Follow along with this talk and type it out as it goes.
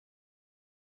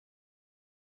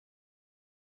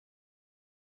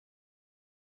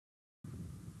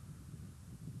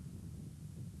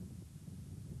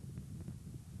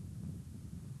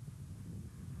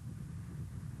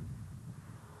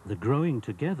The growing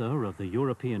together of the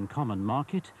European common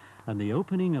market and the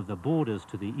opening of the borders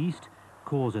to the east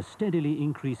cause a steadily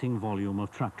increasing volume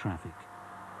of truck traffic.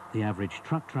 The average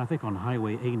truck traffic on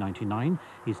Highway A99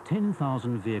 is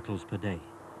 10,000 vehicles per day.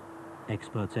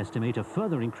 Experts estimate a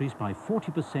further increase by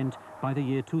 40% by the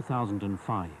year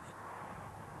 2005.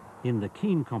 In the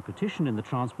keen competition in the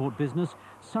transport business,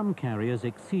 some carriers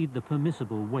exceed the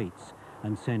permissible weights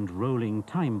and send rolling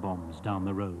time bombs down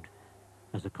the road.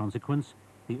 As a consequence,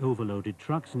 the overloaded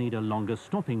trucks need a longer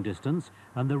stopping distance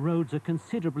and the roads are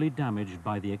considerably damaged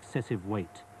by the excessive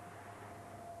weight.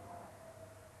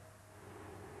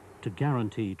 To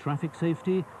guarantee traffic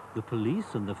safety, the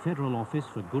police and the Federal Office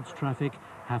for Goods Traffic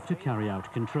have to carry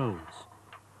out controls.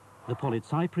 The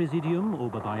Polizeipräsidium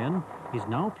Oberbayern is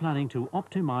now planning to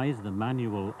optimize the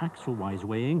manual axle-wise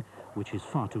weighing, which is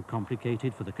far too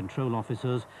complicated for the control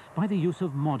officers, by the use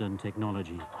of modern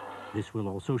technology. This will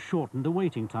also shorten the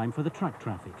waiting time for the truck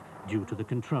traffic due to the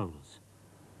controls.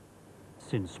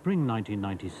 Since spring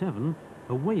 1997,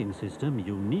 a weighing system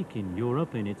unique in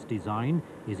Europe in its design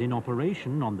is in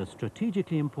operation on the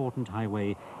strategically important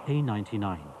highway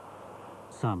A99.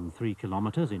 Some 3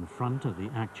 kilometers in front of the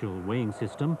actual weighing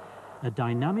system, a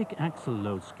dynamic axle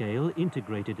load scale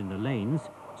integrated in the lanes,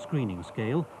 screening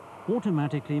scale,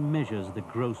 automatically measures the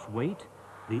gross weight,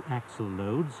 the axle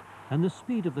loads, and the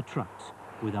speed of the trucks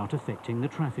without affecting the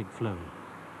traffic flow.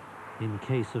 In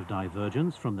case of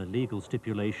divergence from the legal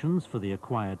stipulations for the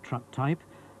acquired truck type,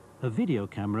 a video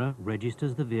camera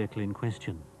registers the vehicle in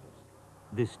question.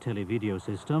 This televideo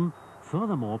system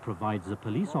furthermore provides the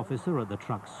police officer at the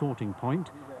truck sorting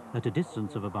point at a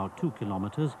distance of about 2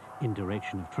 kilometers in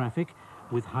direction of traffic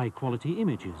with high-quality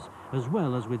images, as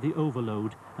well as with the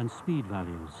overload and speed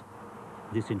values.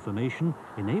 This information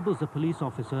enables the police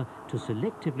officer to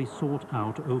selectively sort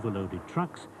out overloaded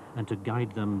trucks and to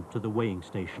guide them to the weighing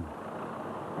station.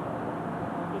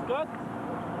 Grüß Gott,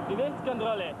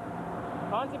 Gewichtskontrolle.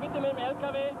 Fahren Sie bitte mit dem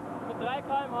LKW mit 3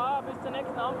 km/h bis zur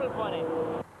nächsten Ampel vorne.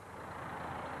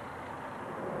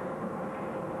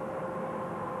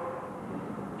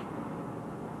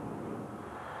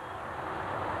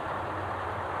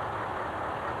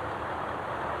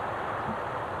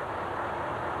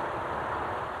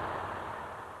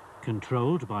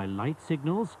 Controlled by light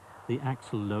signals, the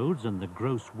axle loads and the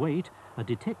gross weight are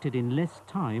detected in less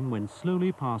time when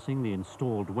slowly passing the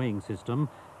installed weighing system,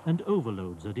 and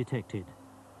overloads are detected.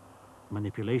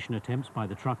 Manipulation attempts by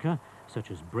the trucker,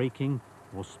 such as braking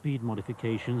or speed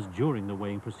modifications during the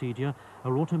weighing procedure,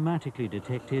 are automatically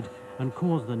detected and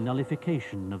cause the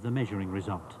nullification of the measuring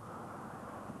result.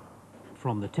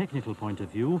 From the technical point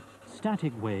of view,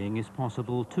 static weighing is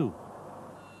possible too.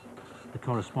 The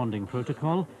corresponding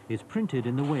protocol is printed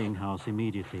in the weighing house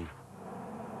immediately.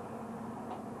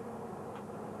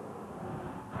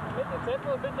 Mit dem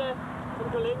Zettel bitte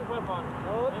zum Kollegen vorfahren.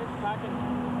 Nicht parken.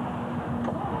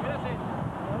 Wiedersehen.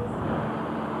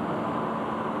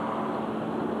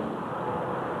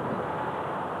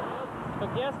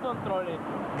 Verkehrskontrolle.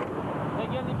 Sehr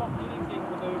gerne die Papiere sehen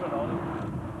von der Überladung.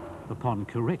 Upon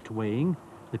correct weighing,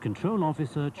 the control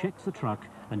officer checks the truck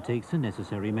and takes the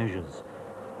necessary measures.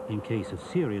 In case of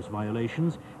serious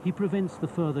violations, he prevents the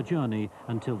further journey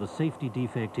until the safety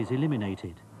defect is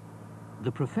eliminated.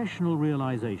 The professional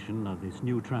realization of this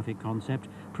new traffic concept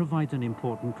provides an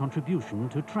important contribution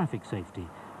to traffic safety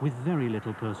with very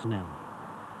little personnel.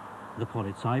 The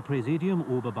Polizeipräsidium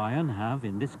Oberbayern have,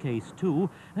 in this case too,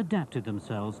 adapted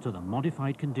themselves to the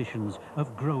modified conditions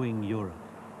of growing Europe.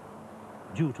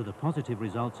 Due to the positive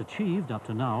results achieved up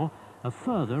to now, a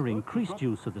further increased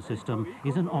use of the system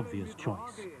is an obvious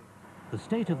choice. The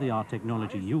state-of-the-art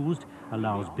technology used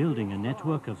allows building a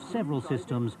network of several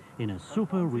systems in a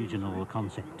super-regional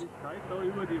concept.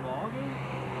 Über die Waage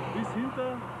bis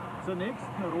hinter zur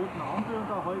nächsten roten Ampel und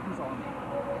da halten sie an.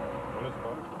 Alles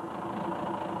klar.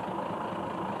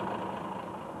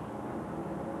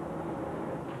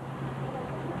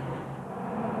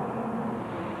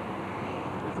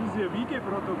 Das ist Ihr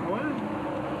Wiegeprotokoll.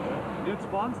 Jetzt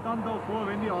fahren Sie dann da vor,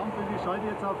 wenn die Ampel, die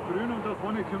schaltet jetzt auf grün und da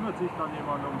vorne kümmert sich dann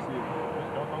jemand um Sie.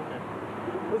 Ja, danke.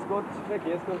 Grüß Gott,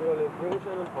 Verkehrskontrolle.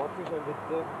 Führerschein und Fahrzeugschein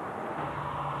bitte.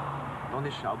 Noch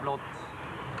ein Schaublatt.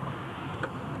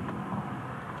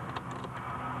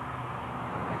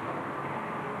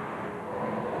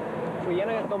 Von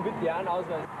jener dann bitte auch einen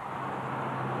Ausweis.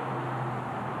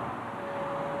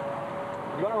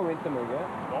 Ja, einen Moment einmal, gell?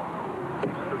 Ja.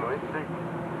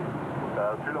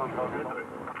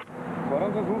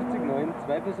 52,9,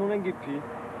 2 Personen GP.